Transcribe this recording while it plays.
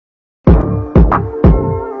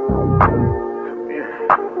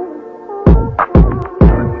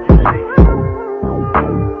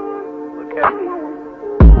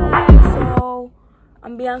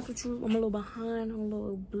be honest with you, I'm a little behind, I'm a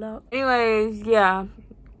little blocked. Anyways, yeah.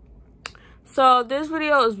 So this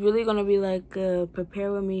video is really gonna be like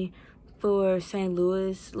prepare with me for St.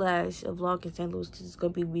 Louis / a vlog in St. Louis, because it's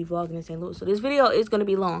gonna be vlogging in St. Louis. So this video is gonna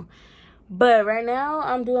be long. But right now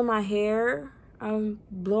I'm doing my hair. I'm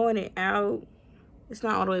blowing it out. It's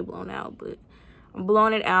not all the way blown out, but I'm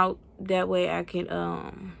blowing it out. That way I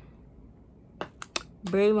can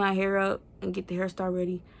braid my hair up and get the hairstyle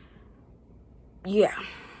ready. Yeah.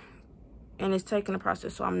 And it's taking a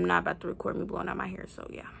process, so I'm not about to record me blowing out my hair. So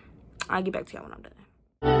yeah, I'll get back to y'all when I'm done.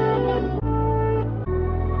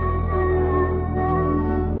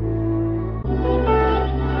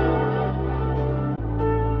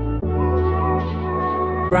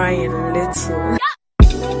 Ryan Little.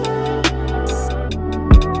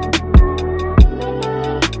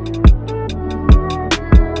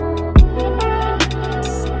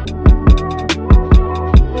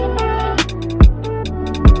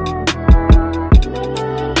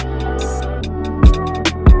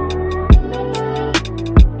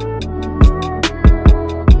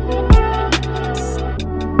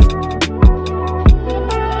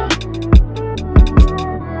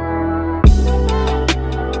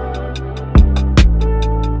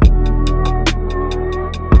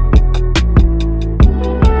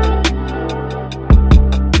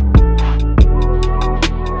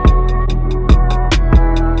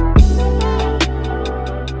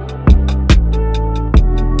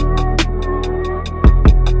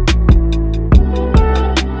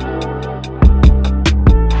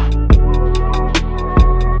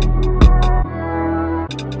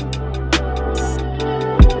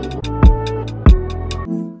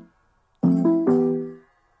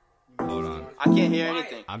 I can't hear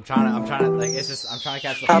anything. I'm trying to, like, it's just, I'm trying to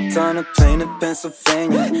catch the... Hopped on a plane to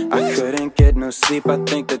Pennsylvania. I couldn't get no sleep. I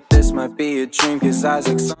think that this might be a dream, cause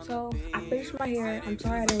Isaac's... So, I finished my hair. I'm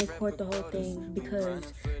sorry I didn't record the whole thing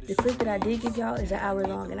because the clip that I did give y'all is an hour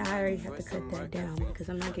long and I already have to cut that down because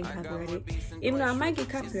I'm not getting copyrighted. Even though I might get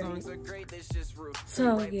copyrighted.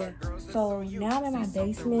 So, yeah. So, now I'm in my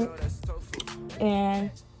basement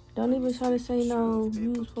and don't even try to say no,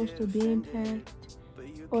 you were supposed to be impacted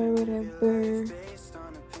or whatever.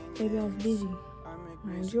 Maybe I was busy.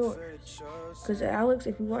 Mind yours. Because Alex,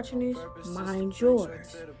 if you're watching this, mind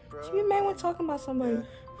yours. So you may want to talk about somebody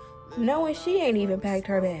knowing she ain't even packed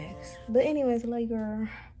her bags. But anyways, like, girl.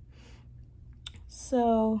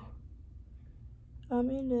 So I'm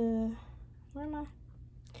in the, where am I?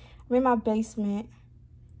 I'm in my basement.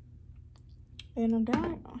 And I'm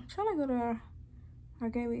trying to go to our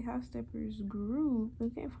Gateway House Steppers group. I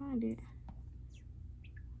can't find it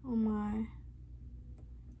on my,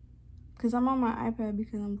 because I'm on my iPad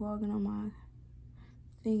because I'm vlogging on my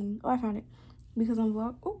thing. Oh, I found it. Because I'm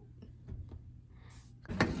oh,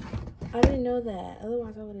 I didn't know that.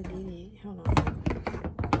 Otherwise, I would have did it. Hold on.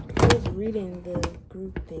 I was reading the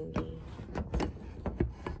group thingy.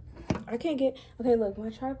 I can't get... Okay, look. My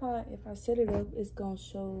tripod, if I set it up, it's going to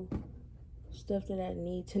show stuff that I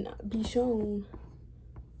need to not be shown.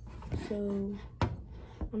 So,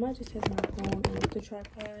 I might just have my phone on the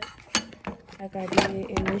tripod like I did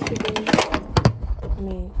in Michigan. I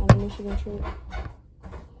mean, on the Michigan trip.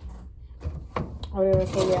 Whatever,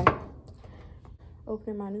 so yeah.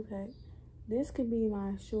 Opening my new pack. This could be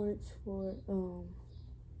my shorts for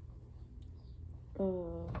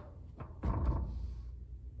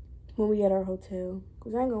when we at our hotel.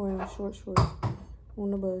 Cause I ain't gonna wear no shorts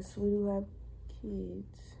on the bus. We do have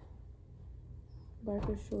kids.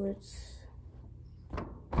 Biker shorts.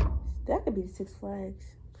 That could be the Six Flags.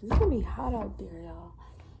 Cause it's gonna be hot out there,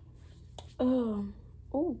 y'all.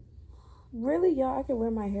 Oh, really, y'all? I can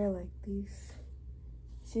wear my hair like this.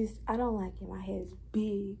 Just, I don't like it. My head is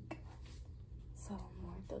big. So,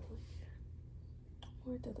 more the other way.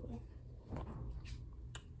 More the other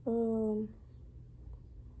way.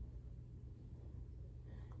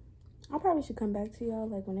 I probably should come back to y'all,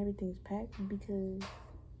 like, when everything's packed, because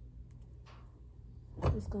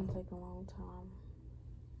it's gonna take a long time.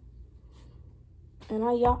 And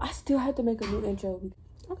I still have to make a new intro.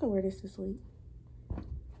 I can wear this to sleep.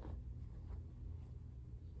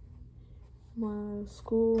 My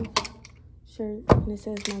school shirt, and it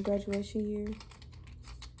says my graduation year.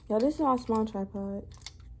 Y'all, this is my small tripod.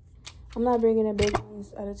 I'm not bringing the big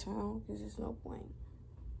ones out of town because there's no point.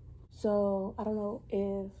 So I don't know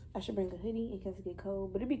if I should bring a hoodie in case it get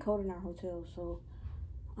cold, but it'd be cold in our hotel, so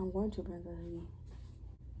I'm going to bring a hoodie.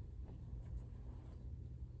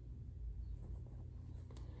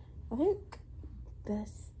 I think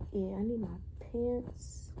that's it. I need my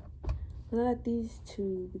pants. I got these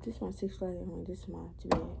two, but this is my Six Flags one. This is my too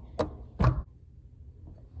bad.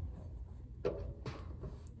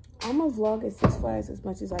 gonna vlog at Six Flags as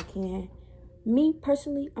much as I can. Me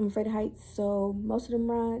personally, I'm afraid of heights, so most of them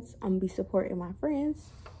rides I'm gonna be supporting my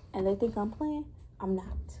friends, and they think I'm playing. I'm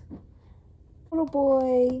not. Little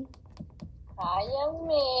boy. Hi, young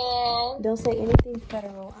man. Don't say anything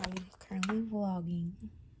federal. I'm currently vlogging.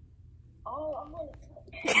 Oh, I'm gonna.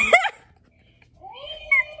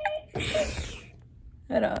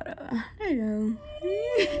 Hold on. There you go.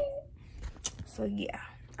 So yeah,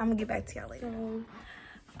 I'm gonna get back to y'all later.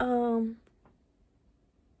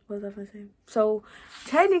 What was I gonna say? So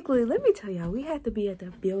technically, let me tell y'all, we had to be at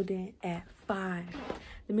the building at 5.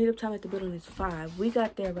 The meetup time at the building is 5. We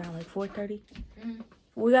got there around like 4:30.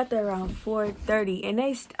 We got there around 4:30, and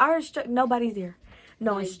nobody's there.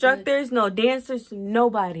 No like instructors, no dancers,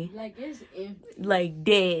 nobody. Like it's empty. Like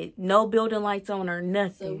dead. No building lights on or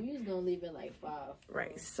nothing. So we was gonna leave at like 5.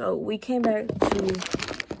 Right. So we came back to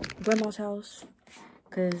grandma's house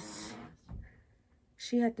because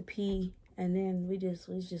she had to pee, and then we just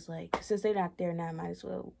like, since they're not there now, I might as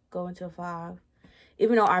well go until 5.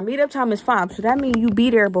 Even though our meetup time is 5, so that means you be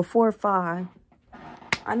there before 5.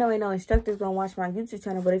 I know ain't no instructors gonna watch my YouTube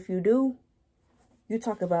channel, but if you do, you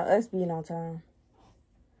talk about us being on time.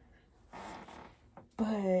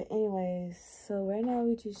 But anyways, so right now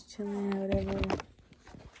we just chilling or whatever.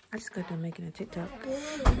 I just got done making a TikTok.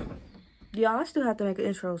 Y'all, I still have to make an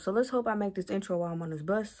intro, so let's hope I make this intro while I'm on this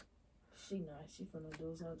bus. She not. She finna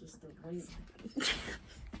do so just to wait.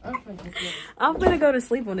 I'm finna go to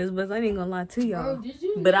sleep on this bus. I ain't gonna lie to y'all.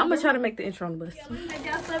 But I'm gonna try to make the intro on the bus.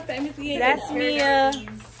 That's Mia.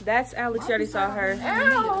 That's Alex. You already saw her.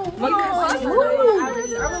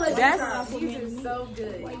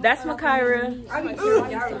 That's Makira.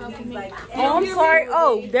 Oh, I'm sorry.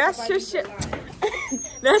 Oh, that's Shashil.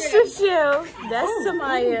 That's Shashil. That's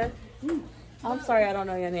Samaya. I'm sorry, I don't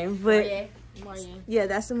know your name, but yeah,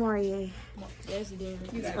 that's Amarie. That's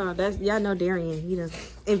Darian. Oh, that's y'all know Darian. He does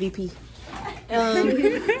MVP.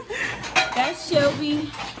 That's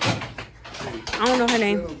Shelby. I don't know her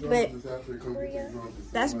name, but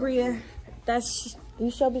that's Bria. That's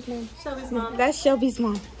you Shelby's mom. Shelby's mom. That's Shelby's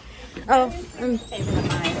mom. Oh,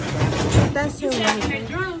 that's her mom.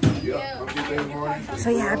 So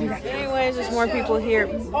yeah, I'll be back. Anyways, there's more people here.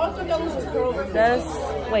 That's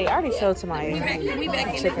wait, I already showed Tamaya. We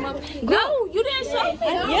back in this mother. No, you didn't show me.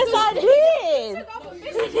 Yes, I did.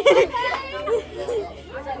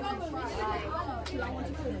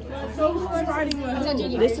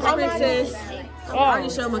 This is Princess. I already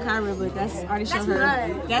showed Makira, but I already showed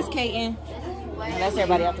her. That's Katen. That's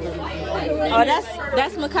everybody after her. Oh,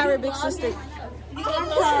 that's Makira, big sister.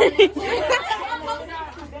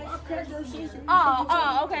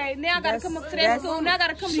 Oh, okay. Now I gotta come up to that school. Now I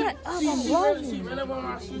gotta come. Shut up, I'm vlogging.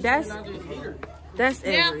 That's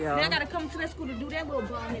Avery, y'all. Now I gotta come to that school to do that little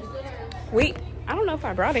bomb. Wait, I don't know if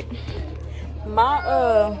I brought it. My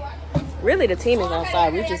really the team is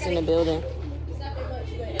outside. We just in the building,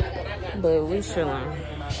 but we chilling.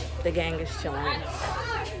 The gang is chilling.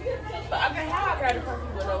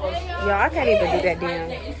 Y'all, I can't even do that damn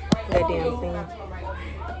thing.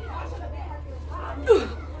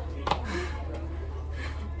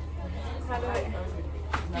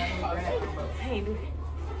 Hey, dude.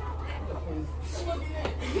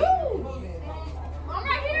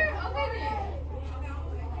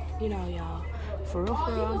 You know, y'all, for real,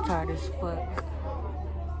 I'm tired as fuck.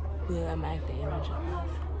 But I'm acting energized.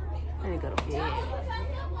 I need to go to bed.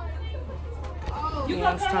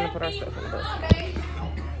 Yeah, it's time to put our stuff in the bus.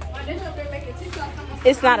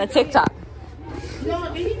 It's not a TikTok.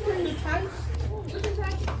 No, did he turn the tight?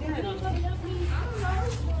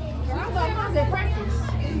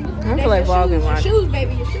 I feel like vlogging my shoes,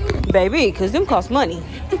 baby. Your shoes, baby, because them cost money.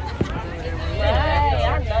 I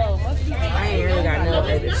ain't really got no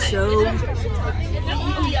baby shoes.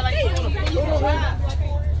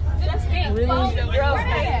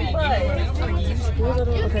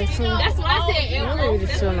 Really? Okay, so that's what I said. I'm really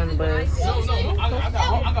just chilling on the bus. I'm tired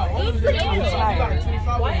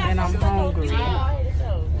and I'm hungry.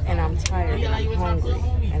 And I'm tired and I'm hungry.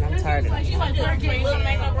 And I'm tired and I'm hungry.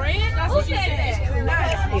 Yeah. I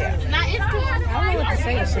don't know what to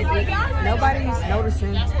say. Shit. Nobody's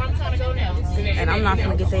noticing. And I'm not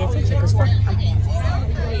gonna get their attention because fuck. I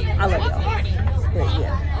love y'all. But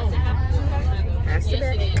yeah. That's the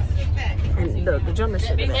back. And the drummer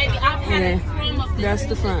shit. And then that's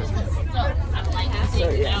the front. So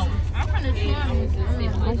yeah.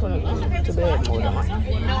 I'm gonna to bed more than my. No,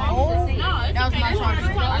 that was my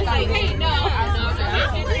charger. No.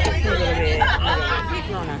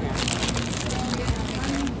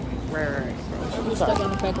 Right. I'm stuck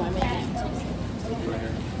on the back of my man.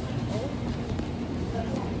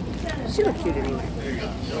 She look cute anyway.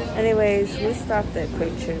 Anyways, we stopped at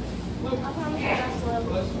Quick Trip.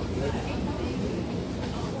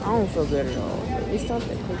 I don't feel good at all. We stopped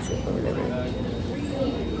at Quick Trip or whatever.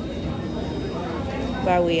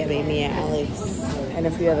 By we, I mean me and Alex and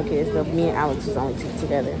a few other kids, but me and Alex was only two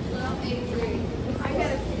together.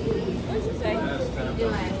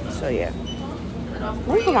 So yeah. Let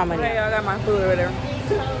me put my money. Okay, y'all, got my food over there.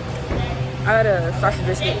 I got a sausage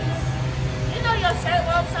biscuit. You know your shirt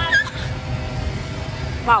website?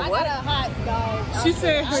 My what? I got a hot dog. She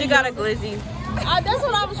said she got a glizzy. That's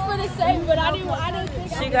what I was gonna say, but I didn't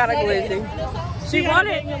think She got a glizzy. She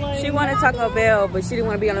wanted Taco Bell, but she didn't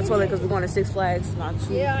want to be on the toilet because we're going to Six Flags. Not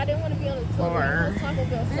too. Yeah, I didn't want to be on the toilet. Taco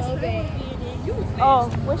Bell so bad. Oh,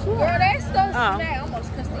 what's Girl, that stuff smack. I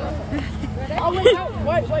almost cussed you off.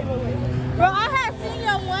 Wait. Bro, I had seen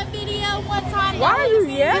your one video one time. Why are you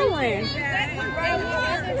yelling?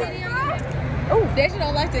 Oh, that you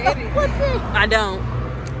don't like to edit. I don't.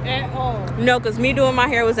 At all. No, because me doing my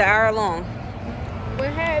hair was an hour long. What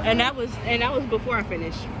happened? And that was before I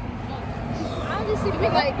finished. I just see people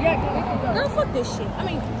like, yeah, girl, fuck this shit. I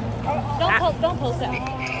mean, don't post that.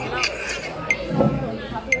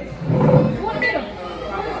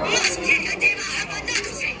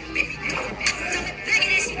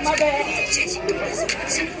 My bad.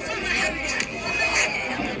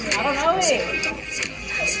 I don't know it.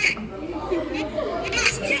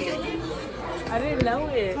 I didn't know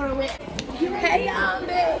it. Hey, y'all,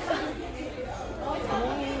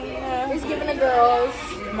 it's giving the girls.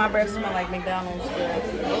 My breath smell like McDonald's.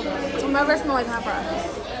 My breath smell like hot fries.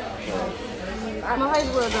 My face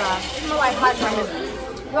real dry. It smell like hot fries.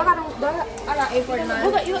 I got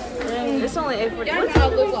 $8.49. It's only $8.49. That's all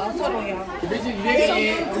lip gloss. Hold on, y'all. Bitches big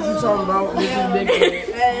head. What you talking about? Bitches big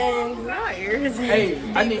head. Hey,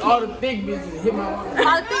 I need all the big bitches to hit my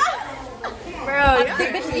line. Bro, Big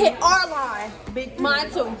bitches hit our line. Mine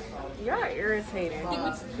too. y'all irritating.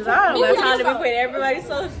 Because I don't have time to be putting everybody's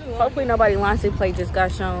social. Hopefully nobody wants to play just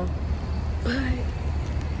got shown. But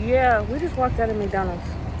yeah, we just walked out of McDonald's.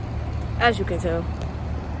 As you can tell.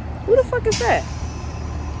 Who the fuck is that?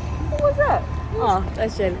 Who was that? Oh,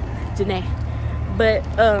 that's Janae. But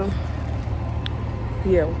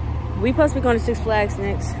yeah, we supposed to be going to Six Flags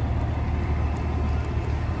next.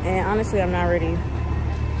 And honestly, I'm not ready.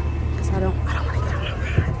 Cause I don't want to get on my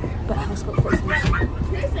ride. But let's go first.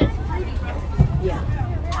 Yeah.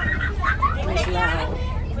 It's loud.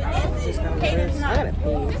 Just got this. I gotta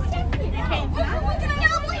pee.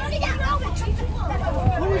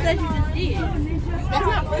 What was that you just did? That's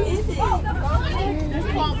not funny, is it?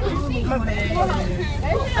 My bad.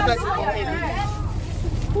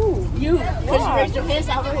 You, because you raised your hands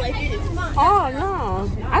out like this. Oh no,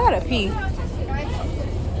 I gotta pee.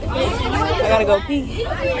 I gotta go pee.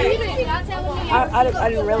 I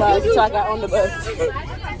didn't realize until I got on the bus.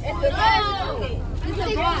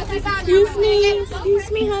 Excuse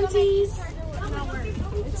me, hunties.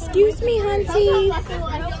 Excuse me, hunties.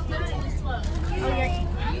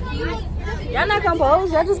 Y'all not gonna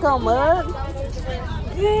pose, y'all just gonna mug.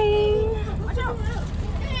 Yay.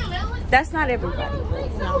 That's not everybody.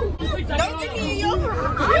 No. Don't give me your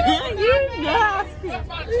You nasty.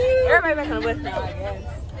 Everybody back on the bus now, I guess.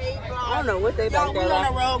 I don't know what they back there. We on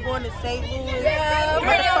the road going to St. Louis. Yeah,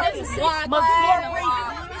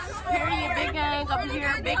 Period, big gang up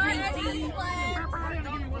here, big Nisi.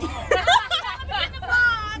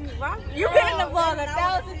 You been in the vlog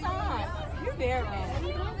 1,000 times. You there, man.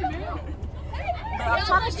 I'm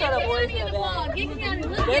trying to shut up boys in the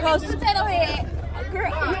back. There goes potato head.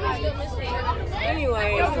 girl.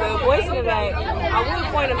 Anyway, so boys in the back. I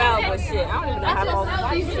wouldn't point them out, but shit, I don't even know how to all. I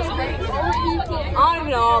don't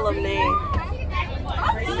even know all of them names.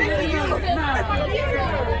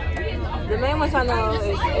 The main ones I know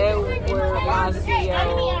is Edward, Marcio,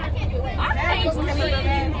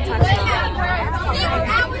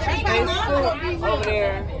 over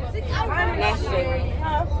there. That's Jayla.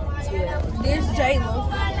 This Jayla.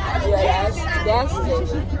 Yeah, that's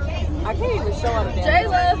Jayla. I can't even show her the damn.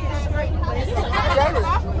 Jayla.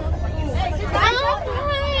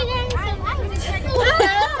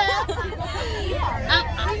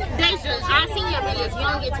 I seen your videos. You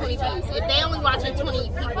don't get 20 views. If they only watching 20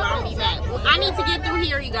 people, I'm gonna be mad. Well, I need to get through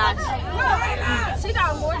here, you guys. She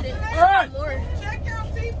got more than more.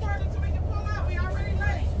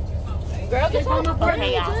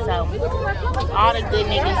 Okay, y'all. So all the good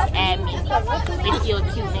niggas add me. If you're a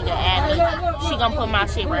cute nigga, add me. She gonna put my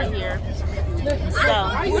shit right here.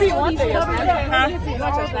 So, What do you want there? huh? You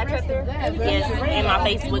want your Snapchat there? Yes, and my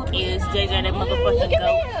Facebook is JJ that motherfucking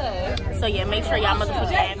goat. So yeah, make sure y'all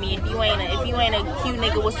motherfucking add me. If you ain't a cute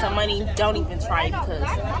nigga with some money, don't even try it because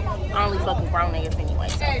I only fucking grown niggas anyway.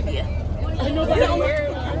 So yeah.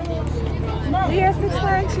 Yeah, 6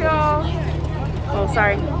 months, y'all. Oh,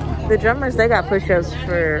 sorry. The drummers, they got push-ups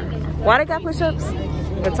for... Why they got push-ups?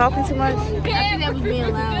 For talking too much? I think that was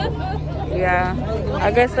being loud. Yeah.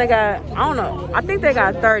 I guess they got... I don't know. I think they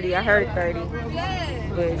got 30. I heard 30.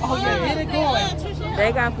 But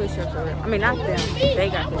they got push-ups for it. I mean, not them. They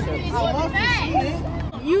got push-ups.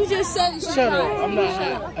 You just said Shut up. I'm not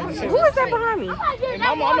hot. Who is that behind me? Hey,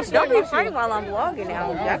 mama, I'm Don't be afraid while I'm vlogging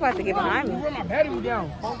now. Y'all about to get behind me. my battery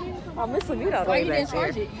down. Oh, Miss Levito way back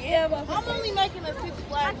there. Yeah, but I'm only making a 6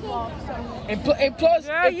 Flags vlog. So. And plus,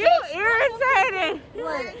 Girl, you irritating.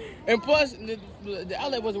 and plus, the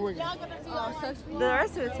outlet wasn't working. The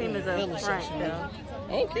rest of the team is up front, though.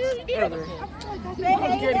 Okay. Whatever.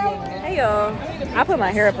 Hey, y'all. I put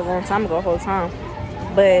my hair up a long time ago, the whole time.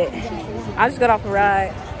 But I just got off a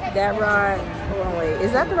ride. That ride. Hold on, wait.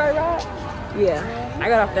 Is that the right ride? Yeah. I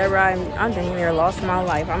got off that ride and I'm damn near lost my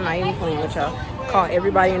life. I'm not even playing with y'all. Call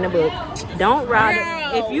everybody in the book. Don't ride it.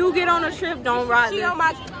 If you get on a trip, don't ride it.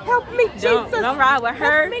 Help me, Jesus. Don't ride with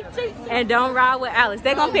her and don't ride with Alex.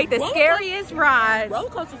 They're gonna pick the scariest rides. Roller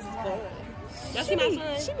coasters is fun. Y'all see my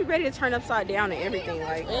son? She be ready to turn upside down and everything.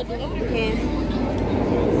 Like,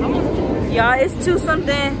 y'all, it's 2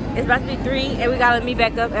 something. It's about to be 3, and we gotta meet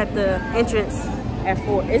back up at the entrance at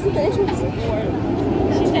 4. Is it the entrance? 4.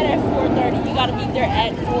 She said at 4:30. You gotta be there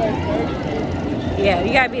at 4:30. Yeah,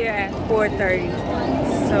 you gotta be there at 4:30.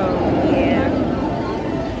 So yeah,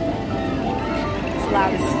 it's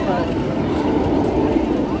loud as fuck.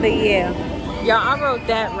 But yeah, y'all, I rode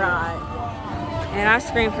that ride, and I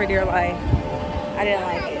screamed for dear life. I didn't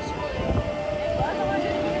like it.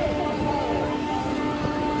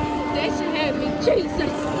 That should have me,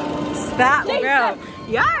 Jesus. Stop, bro.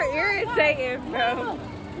 Y'all are irritating, bro.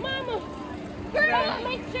 Mama. Girl,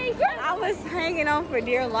 make Jesus. I was hanging on for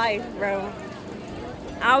dear life, bro.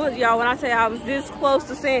 I was, y'all, when I tell you I was this close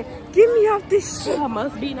to saying, get me off this shit. That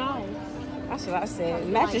must be nice. That's what I said.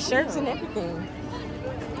 Matching shirts and everything.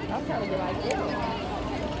 I'm trying to get like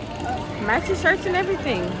that. Matching shirts and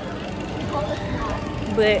everything.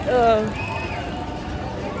 But,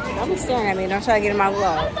 don't be staring at me. Don't try to get in my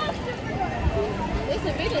vlog. It's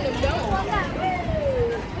a video of y'all.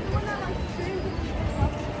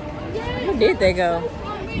 Where did they go?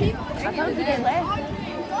 I told you they left.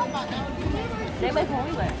 They left when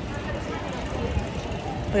we left.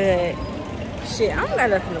 But, shit, I don't got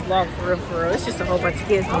nothing to vlog for real. It's just a whole bunch of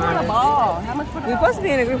kids behind us. Ball. How much for the We supposed to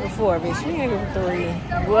be in a group of 4, bitch. We in a group of 3.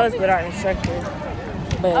 It was with our instructor.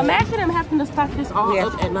 But imagine them having to start this all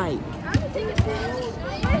up at night.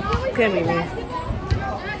 couldn't be me.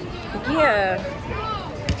 Yeah.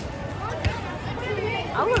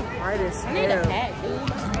 I look hard as I need a hell. hat,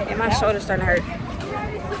 dude. And my shoulder's starting to hurt.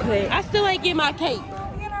 But I still ain't get my cake.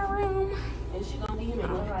 in our room. And she gonna leave me in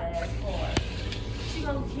her ass car. She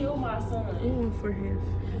gonna kill my son. Ooh, for him.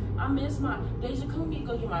 I miss my Deja. Come get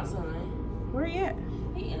go get my son. Where he at?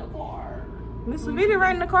 He in a car. Miss Levita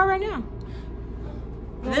right in the car right now.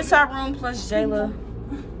 This our room plus Jayla.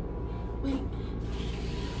 Wait.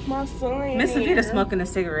 My son. Miss Levita smoking a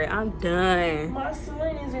cigarette. I'm done. My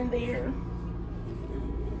son is in there.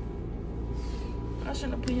 I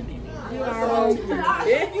shouldn't have put him in. I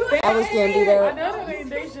was gonna do that.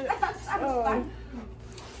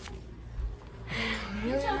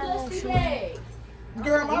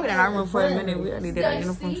 Girl, We've been in our room for a minute. We already did our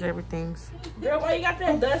uniforms and everything. Girl, why you got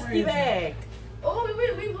that dusty bag? Oh, we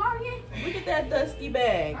vlogging? Look at that dusty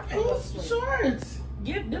bag. who's shorts?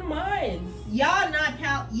 Give them mine. Y'all not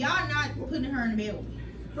putting her in the bed with me.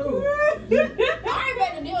 I ain't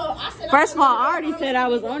ready to deal. I said First of all, I already said I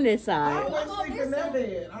was on this I side. don't sleep in that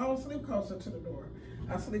bed. I don't sleep closer to the door.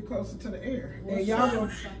 I sleep closer to the air. And y'all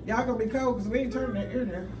gonna be cold because we ain't turning that air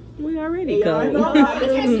down. We already go. I'm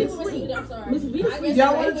sorry.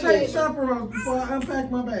 Y'all want to change chaperones before I unpack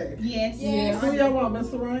my bag? Yes. Who y'all want,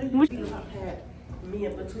 Mr. Ryan? Me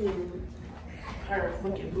in between her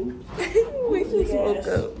fucking boots. We just woke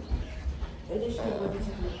up. And then she went to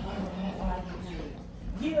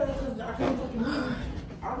yeah, because I can't fucking move.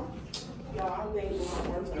 Y'all, I'm thinking my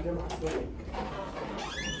arms under my stomach.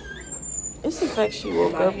 It's the fact she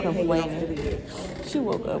woke up complaining. She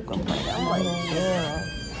woke up complaining. I'm like, yeah.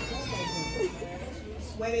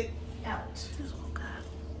 Sweat it out.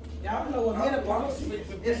 Y'all know what menopause is.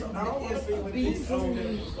 It's a beast. I'm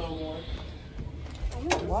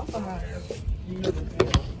gonna walk behind her.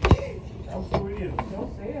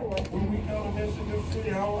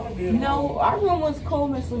 No, our room was cool,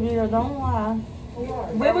 Miss Lavita. Don't lie.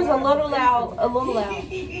 We was a little loud. A little loud.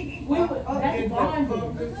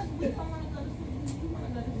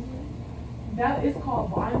 That is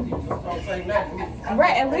called bonding.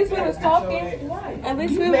 Right, at least we was talking. Right. At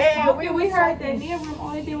least we was talking. We heard that near room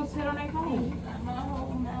all they did was sit on their phone.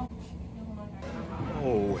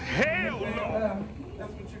 Oh, hell no!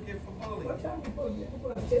 That's what you get for bullying. What time you bullying?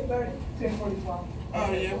 10:30? 10:45.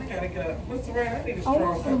 Oh, yeah, we gotta get up. Mr. Ray, I need a strong cup. I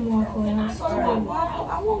want some waffle.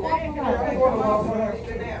 I want waffle.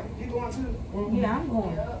 Sit down. You going too? Yeah, I'm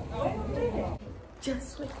going.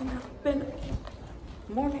 Just waking up in the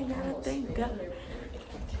morning, y'all. Thank God.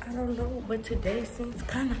 I don't know, but today seems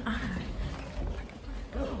kind of odd.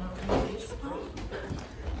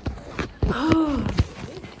 Oh,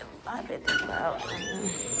 I bet that's loud.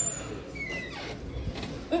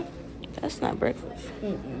 That's not breakfast.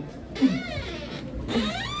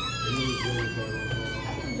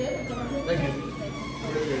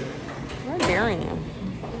 Where daring him?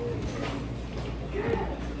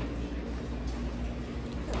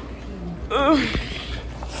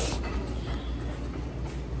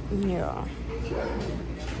 Yeah.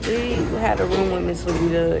 We had a room with Miss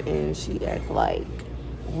Lavita and she acted like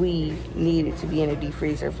we needed to be in a deep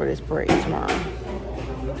freezer for this parade tomorrow.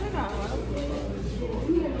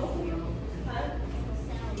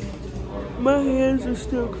 My hands are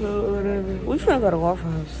still cold, whatever. We finna go to Waffle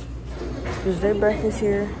House. Because their breakfast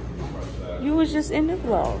here. You was just in the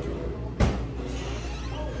vlog.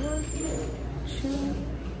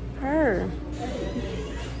 Her.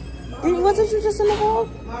 Wasn't you just in the vlog?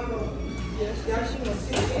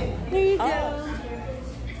 Here you go.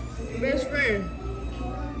 Best friend.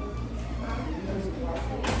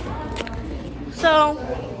 So,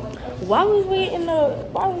 why was we in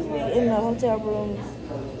the hotel rooms?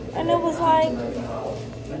 And it was like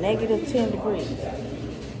 -10 degrees.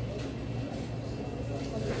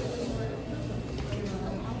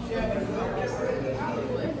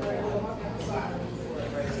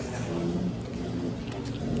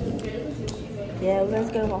 Yeah,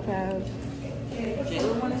 let's go walk out.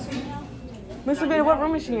 Mr. Biddy, what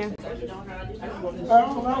room is she in?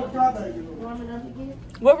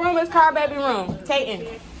 What room is Crybaby room? Tatum.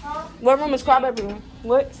 What room is Crybaby room?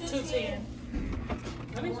 What? 210.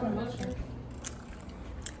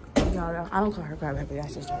 Y'all, I don't call her Crybaby.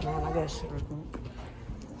 That's just her name, I guess.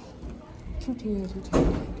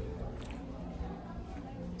 210.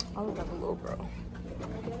 I look like a little girl.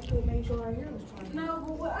 No,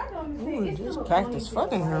 but what I don't think this packed as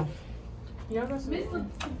fucking her. Y'all got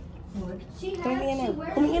some. Put me in there.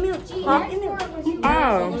 Put me in there.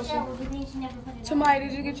 Oh. Somebody,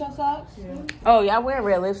 did you get your socks? Yeah. Oh, y'all wear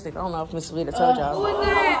red lipstick. I don't know if Miss Vita told y'all. Who is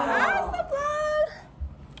that?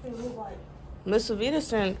 Miss Vita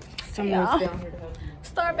sent someone down here to help.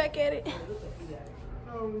 Start back at it.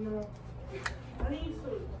 Oh, no.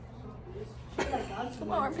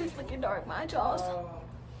 My armpits looking dark. My jaws.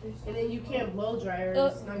 And then you can't blow dry her.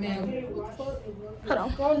 Hold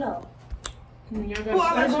on. Oh, no. Who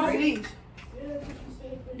I got these?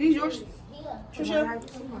 These yours? Trisha?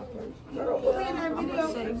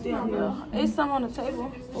 It's some on the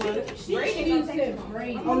table.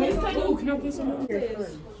 On this table? Can I put some on here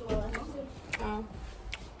first?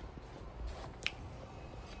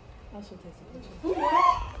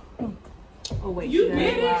 Oh, wait. You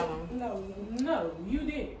did it? No, you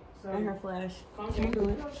did. And her flash. Can you do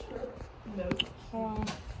it? No.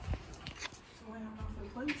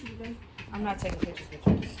 I'm not taking pictures.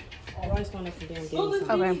 I just want to see them.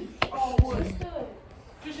 Okay.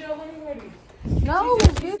 No.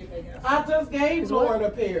 I just gave Lauren a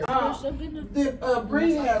pair.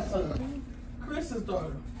 Bree has some. Chris's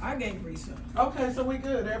daughter. I gave Bree some. Okay, so we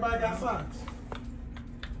good. Everybody got socks.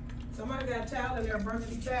 Somebody got a towel in there,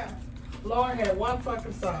 burgundy towel. Lauren had one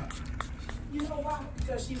fucking sock. You know why?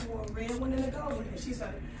 Because she wore a red one and a gold one. And she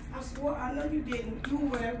said, I swore, I know you didn't. You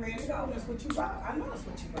wore that red and gold. That's what you bought. I know that's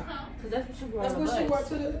what you bought. Because that's what she brought. That's what she brought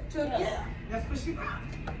to the yeah. That's what she bought.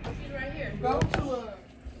 She's right here. Go to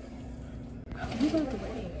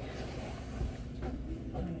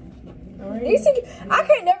I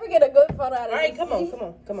can't never get a good photo out of this. All right, come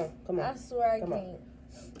on. I swear I can't.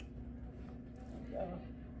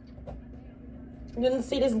 You didn't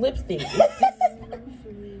see this lipstick.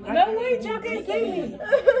 no, wait, y'all can't see me.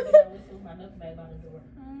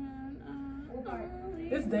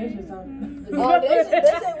 It's dangerous. Oh,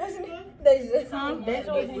 Deja wasn't it?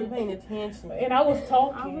 Deja wasn't paying attention. And I was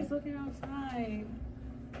talking. I was looking outside.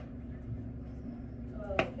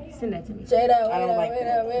 Send that to me. Jada, I don't like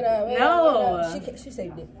that. wait. No. She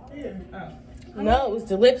saved it. Yeah. No, it's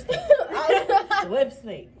the lipstick. The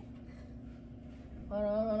lipstick.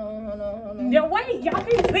 Hold on. Yo, wait, y'all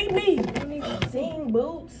can't see me. I don't even see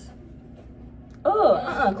boots.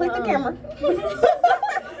 Click the camera.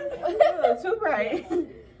 Too bright.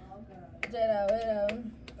 Jada.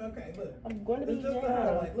 Okay, look. I'm going to be It's just the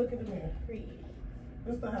highlight. Look at the mirror.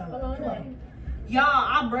 It's the highlight. Come on. Y'all,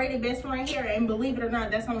 I braided best friend hair, and believe it or not,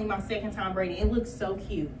 that's only my second time braiding. It looks so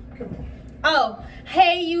cute. Come on. Oh,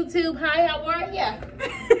 hey YouTube. Hi, how are ya?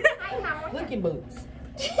 Look at boots.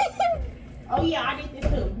 Oh yeah, I did this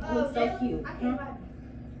too. It looks so cute.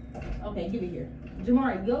 Okay, give it here.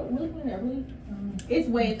 Jamari, go look in there, please. It's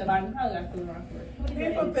way at the bottom. We probably got to put it on for it.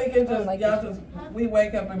 People think it's just, y'all just, we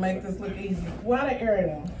wake up and make this look easy. Why the air it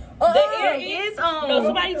on? The air is on. No,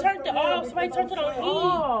 somebody turned it off. Somebody turned it on.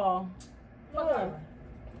 Oh.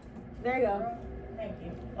 There you go. Thank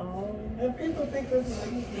you. And people think this is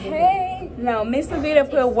easy. Hey. No, Miss Lavita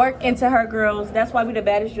put work into her girls. That's why we the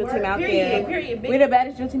baddest drill team out there. Period. We the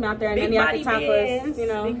baddest drill team out there, and then y'all can top us, you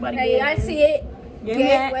know. Hey, I see it. You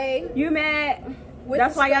mad? You mad?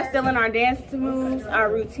 That's why y'all stealing our dance moves, our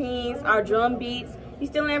routines, our drum beats. You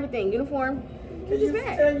stealing everything. Uniform. You just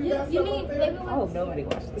mad. You need baby. Oh, nobody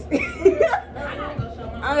watched this. I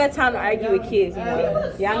don't got time to argue with kids, you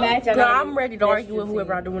know. Y'all mad? Girl, I'm ready to argue with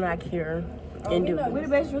whoever I do not care. And do. We the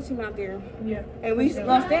best drill team out there. Yeah. And we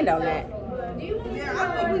gonna stand on that. Yeah,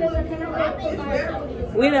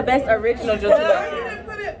 We the best original drill team out you there. didn't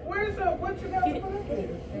put it, where's the, what you got to put it?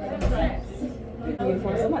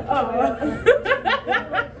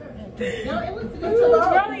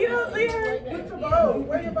 Girl, you don't see her? What's your bow?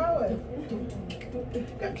 Where your bow at?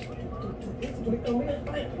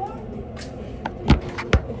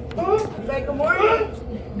 Say good morning.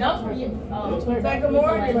 No, for you. Say good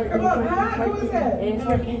morning. Come on, hi, who is that?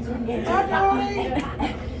 Hi, Joey.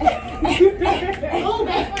 Oh,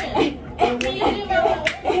 best friend.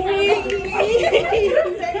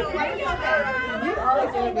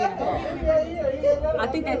 I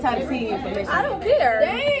think they're tired of seeing you from Michigan. I don't care.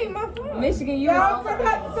 Dang, my phone. Michigan, you.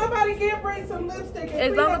 Somebody can bring some lipstick.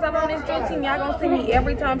 As long as I'm on this drill team, y'all gonna see me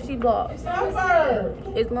every time she vlogs. Stop her.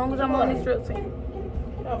 As long as I'm on this drill team.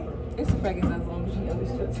 It's a freaking as long as she on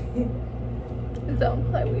this drill team. Don't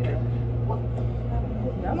play with her.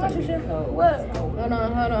 I'm not too sure. What? Hold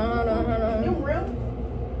on. You real?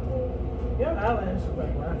 Your eyelashes are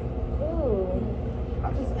right. Ooh.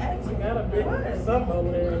 I'm just asking. Got a big something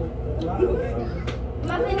over there.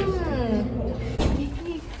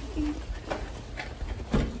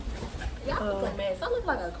 Y'all look a mess. I look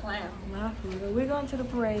like a clown. We're going to the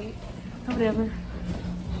parade. Whatever.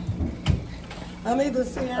 I need to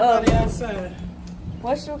see everybody outside.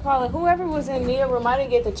 What should we call it? Whoever was in Nia room, I didn't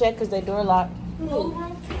get to check because they door locked.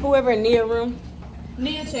 Whoever in Nia room.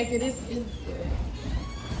 Nia, check it. It's good.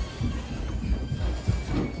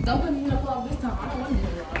 Don't put me in the vlog this time. I don't want to do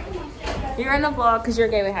the vlog. You're in the vlog because you're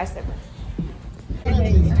gay with high stepper. We're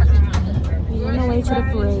on the way to the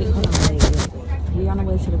parade. Hold on, wait. We're on the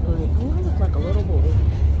way to the parade. Oh, I look like a little boy.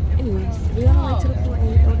 Anyways, we're on the way to the parade.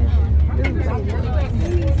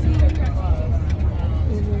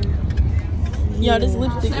 Yo, this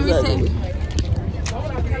lipstick is ugly.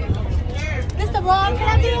 This the vlog? Can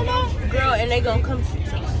I be on that? Girl, and they gonna come shoot you.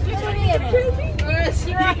 You put me in it.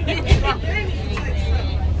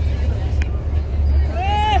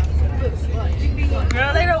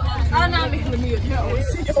 Girl, they don't. Oh, no, I'm making me a joke.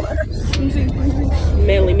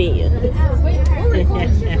 Mainly me.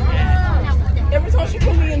 Every time she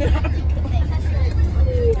put me in there.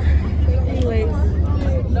 Anyways.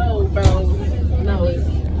 No, bro. No.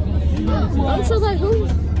 I'm so like, who?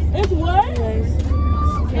 It's what?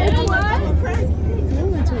 It's what?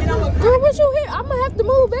 Girl, what you here? I'm gonna have to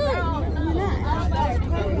move back.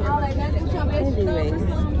 Anyways.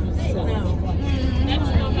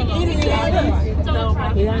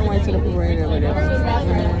 We're on the way to the parade or whatever.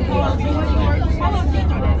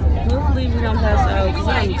 Hopefully we don't pass out because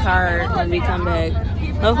I'm tired when we come back.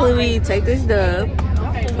 Hopefully we take this dub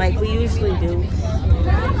like we usually do. If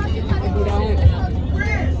we don't, I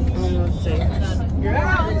don't know what to say.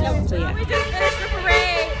 So yeah. We just finished the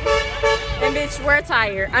parade. And bitch, we're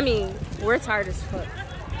tired. I mean, we're tired as fuck.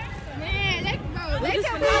 Man, they kept calling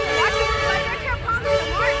the march.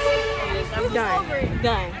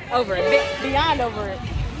 Done. Over it. Beyond over it.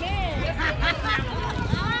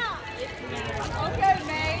 Okay,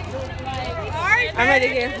 man. I'm ready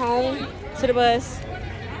to get home to the bus.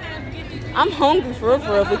 I'm hungry for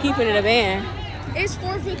real if we're keeping it a band. It's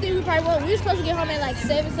 4:50. We probably won't. We're supposed to get home at like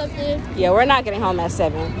 7 something. Yeah, we're not getting home at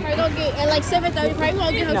 7. Probably gonna get at like 7:30. Probably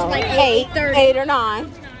gonna get home to like 8:30. 8 or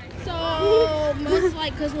 9. So Most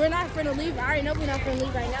like, because we're not finna leave. I already know we're not finna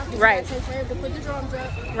leave right now. Right. Take forever to put the drums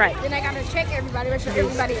up. Right. Then I gotta check everybody, make sure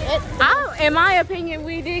everybody In my opinion,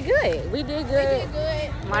 we did good. We did good.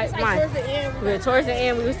 Towards the end. Towards the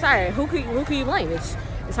end, we was tired. Who could you blame? It's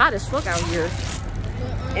hot as fuck out here.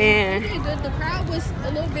 And the crowd was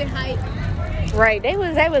a little bit hype. Right. They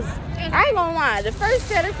was. I ain't gonna lie. The first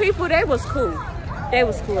set of people, they was cool. They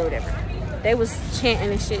was cool or whatever. They was chanting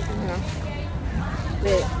and shit, you know.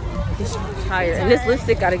 But it's tired. And this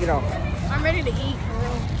lipstick gotta get off. I'm ready to eat.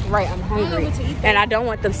 Right, I'm hungry. And I don't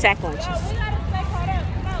want them sack lunches.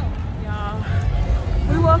 Y'all,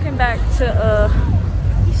 we walking back to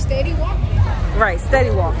steady walking. Right, steady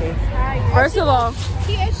walking. First of all,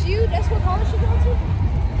 TSU, that's what college you go to?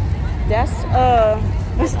 That's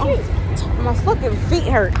my fucking feet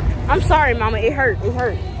hurt. I'm sorry, mama, it hurt.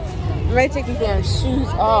 I'm ready to take these damn shoes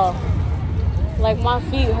off. Like my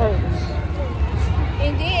feet hurt.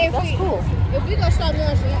 And then if we go start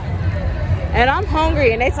lunch, and I'm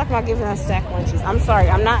hungry, and they talking about giving us sack lunches. I'm sorry,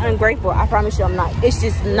 I'm not ungrateful. I promise you, I'm not. It's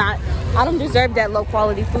just not. I don't deserve that low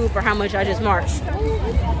quality food for how much I just marched.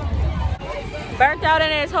 Burnt out in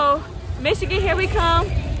this hole. Michigan, here we come.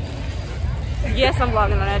 Yes, I'm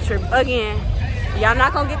vlogging on that trip again. Y'all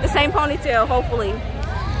not gonna get the same ponytail, hopefully,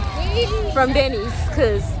 from Denny's,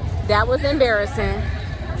 cause that was embarrassing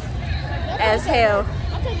as hell.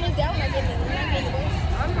 I'm taking this down when I get there.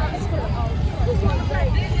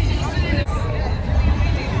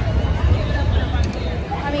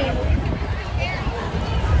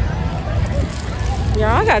 Y'all,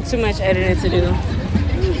 I got too much editing to do.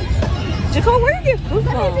 Jacob, where you get food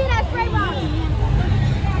from?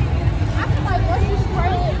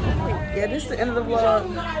 Yeah, this is the end of the vlog.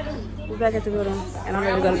 We're back at the building, and I'm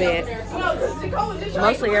ready to go to bed.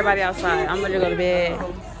 Mostly everybody outside. I'm ready to go to bed.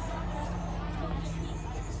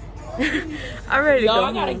 I'm ready to go.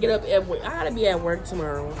 I gotta get up at work. I gotta be at work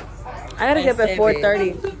tomorrow. I gotta get up at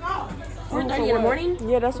 4:30. 4:30 in the morning?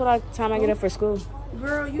 Yeah, that's what time I get up for school.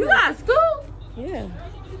 Girl, you got school? Yeah.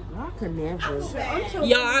 I could never.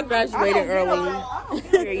 Y'all, I graduated early.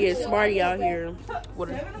 Yeah, smarty out here.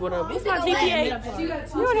 What's my GPA? You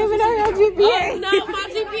don't even know your GPA. No, my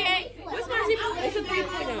GPA. What's my GPA? It's a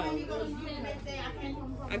 3.0.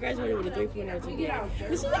 I graduated with a 3.0 GPA. I'm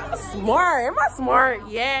smart. Am I smart?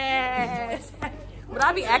 Yes. But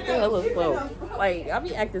I be acting hella slow. Like, I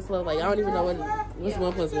be acting slow. Like, I don't even know what's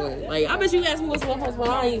 1 plus 1. Like, I bet you ask me what's 1 plus 1.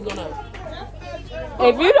 I ain't even gonna know.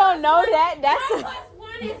 If you don't know that, that's... 1 plus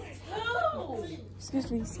 1 is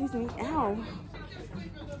 2. Excuse me. Ow.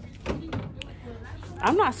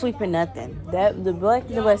 I'm not sweeping nothing. The black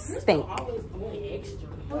the bus stink.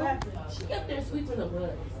 She kept there sweeping the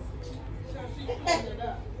bus.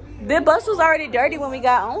 The bus was already dirty when we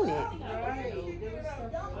got on it.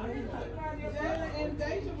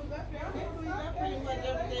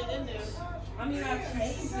 I mean, I